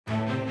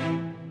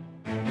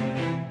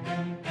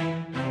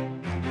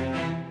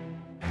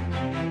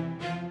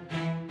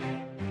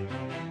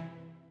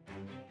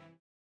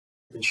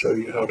and show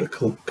you how to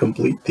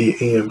complete the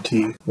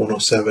AMT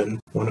 107,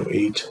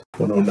 108,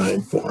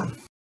 109 form.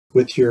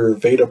 With your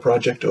Veta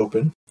project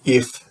open,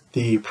 if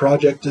the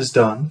project is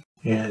done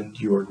and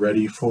you are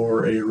ready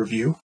for a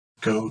review,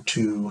 go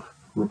to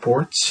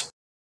Reports.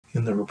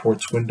 In the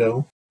Reports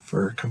window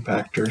for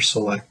Compactor,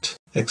 select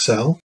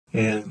Excel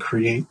and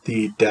create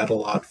the Data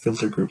Lot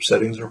Filter Group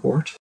Settings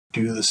report.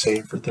 Do the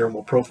same for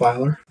Thermal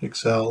Profiler,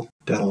 Excel,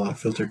 Data Lot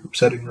Filter Group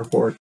Setting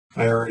report.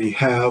 I already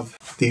have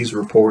these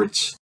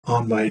reports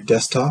on my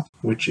desktop,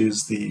 which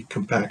is the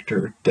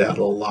Compactor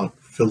Data Lot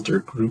Filter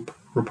Group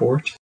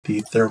report,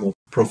 the Thermal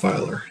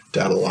Profiler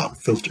Data Lot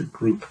Filter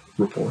Group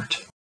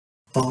report.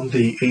 On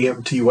the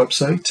AMT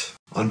website,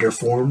 under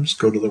Forms,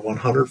 go to the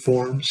 100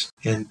 Forms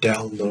and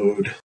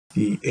download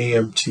the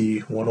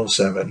AMT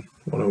 107,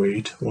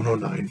 108,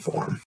 109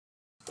 form.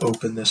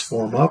 Open this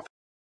form up,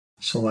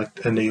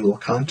 select Enable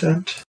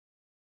Content.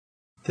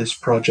 This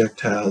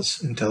project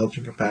has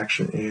Intelligent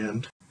Compaction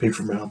and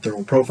Paper Mount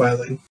Thermal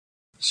Profiling.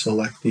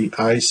 Select the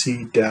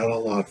IC Data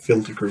Lot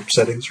Filter Group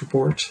Settings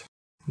report.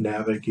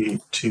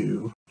 Navigate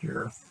to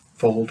your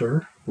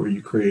folder where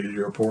you created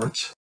your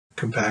reports.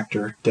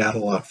 Compactor Data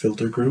Lot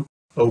Filter Group,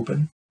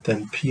 open.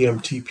 Then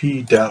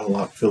PMTP Data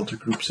Lot Filter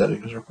Group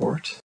Settings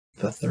report.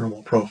 The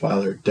Thermal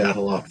Profiler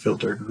Data Lot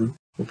Filter Group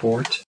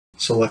report.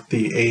 Select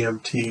the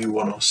AMT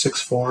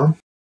 106 form,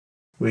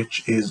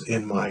 which is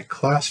in my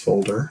class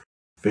folder,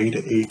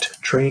 Veta 8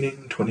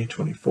 Training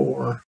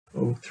 2024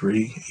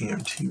 03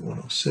 AMT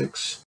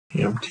 106,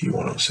 AMT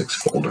 106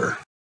 folder.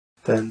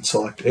 Then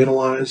select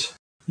Analyze.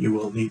 You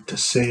will need to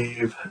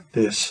save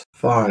this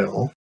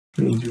file.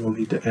 It means you will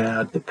need to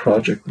add the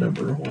project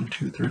number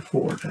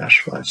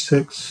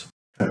 1234-56,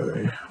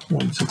 highway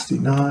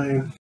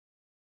 169,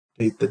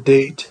 date the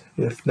date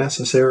if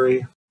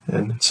necessary,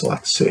 and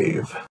select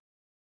Save.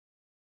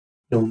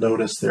 You'll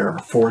notice there are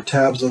 4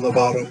 tabs on the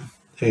bottom,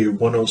 a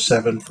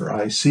 107 for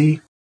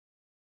IC.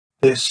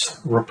 This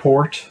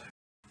report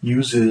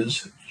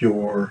uses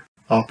your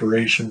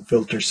operation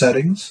filter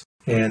settings,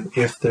 and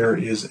if there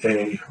is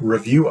a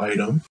review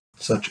item,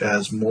 such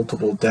as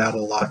multiple data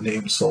lot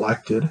names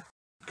selected,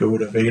 go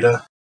to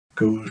Veta,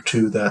 go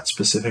to that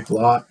specific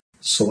lot,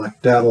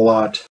 select data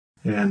lot,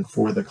 and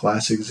for the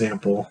class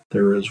example,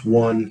 there is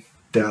one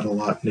data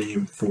lot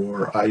name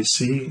for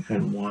IC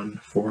and one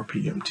for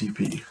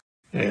PMTP,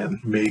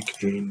 and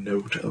make a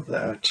note of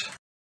that.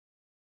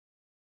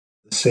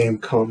 The same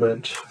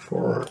comment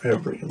for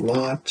every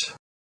lot,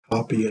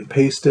 copy and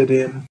paste it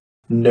in.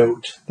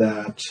 Note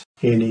that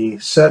any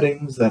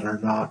settings that are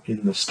not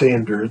in the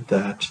standard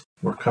that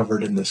were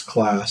covered in this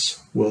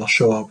class will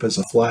show up as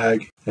a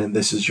flag, and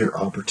this is your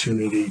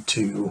opportunity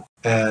to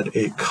add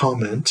a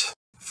comment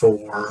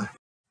for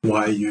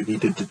why you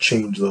needed to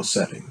change those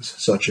settings,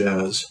 such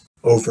as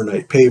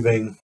overnight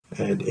paving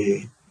and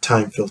a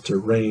time filter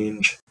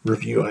range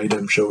review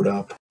item showed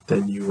up,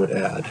 then you would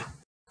add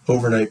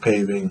overnight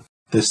paving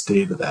this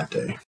day to that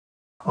day.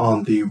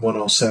 On the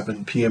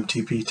 107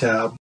 PMTP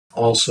tab,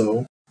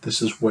 also,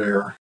 this is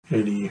where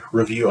any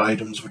review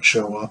items would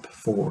show up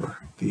for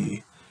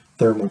the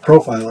Thermal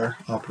Profiler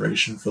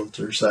operation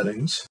filter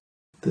settings.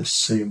 This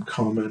same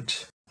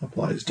comment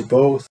applies to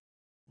both.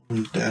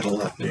 One data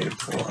lot name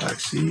for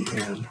IC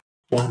and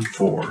one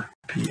for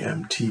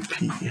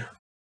PMTP.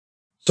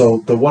 So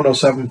the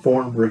 107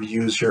 form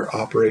reviews your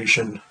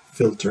operation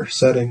filter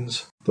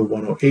settings. The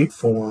 108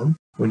 form,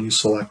 when you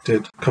select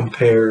it,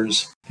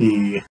 compares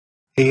the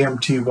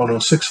AMT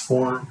 106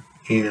 form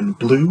in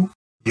blue,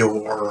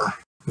 your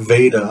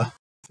Veta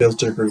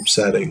filter group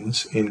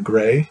settings in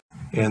gray,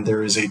 and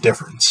there is a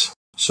difference.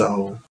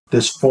 So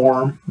this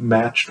form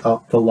matched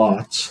up the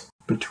lots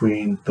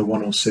between the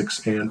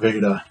 106 and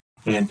Veta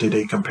and did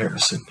a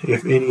comparison.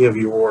 If any of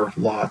your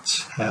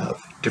lots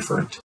have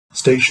different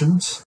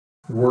stations,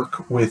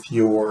 work with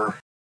your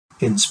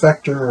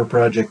inspector or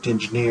project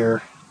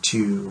engineer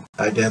to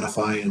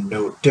identify and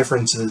note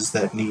differences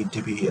that need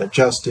to be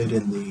adjusted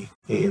in the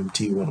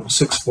AMT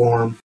 106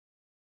 form.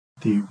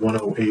 The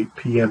 108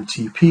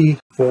 PMTP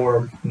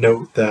form,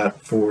 note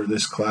that for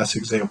this class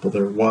example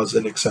there was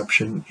an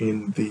exception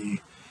in the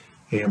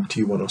AMT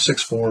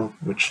 106 form,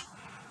 which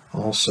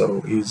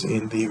also is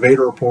in the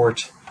Veta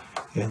report,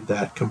 and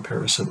that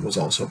comparison was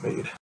also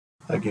made.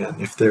 Again,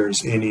 if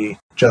there's any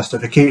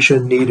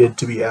justification needed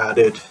to be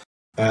added,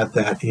 add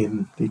that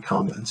in the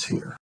comments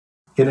here.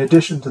 In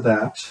addition to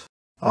that,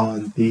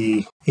 on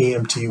the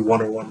AMT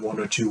 101,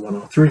 102,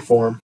 103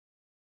 form,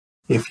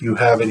 if you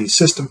have any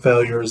system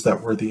failures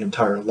that were the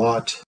entire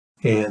lot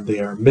and they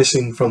are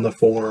missing from the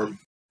form,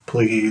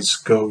 please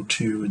go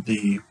to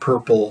the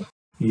purple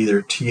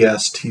either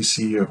TS,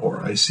 TC,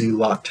 or IC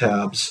lot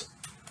tabs,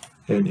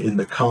 and in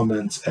the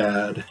comments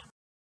add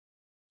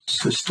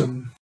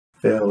system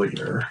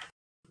failure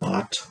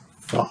lot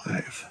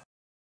 5.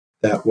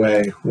 That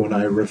way, when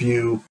I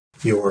review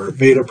your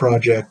Veta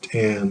project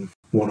and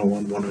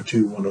 101,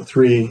 102,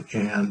 103,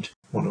 and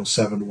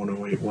 107,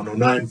 108,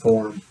 109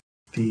 form,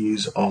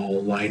 these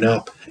all line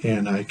up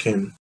and I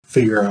can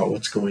figure out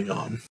what's going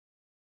on.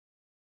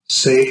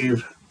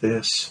 Save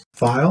this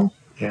file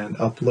and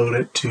upload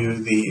it to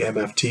the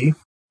MFT.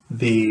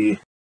 The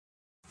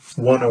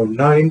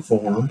 109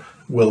 form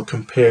will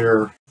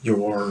compare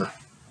your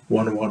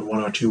 101,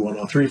 102,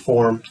 103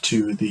 form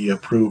to the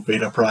approved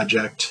Veta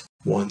project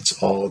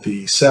once all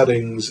the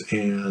settings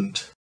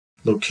and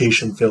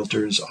location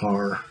filters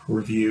are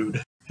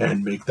reviewed,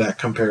 and make that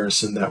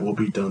comparison. That will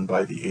be done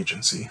by the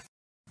agency.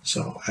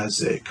 So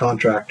as a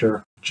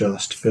contractor,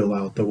 just fill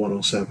out the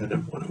 107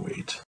 and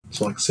 108.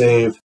 Select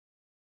Save.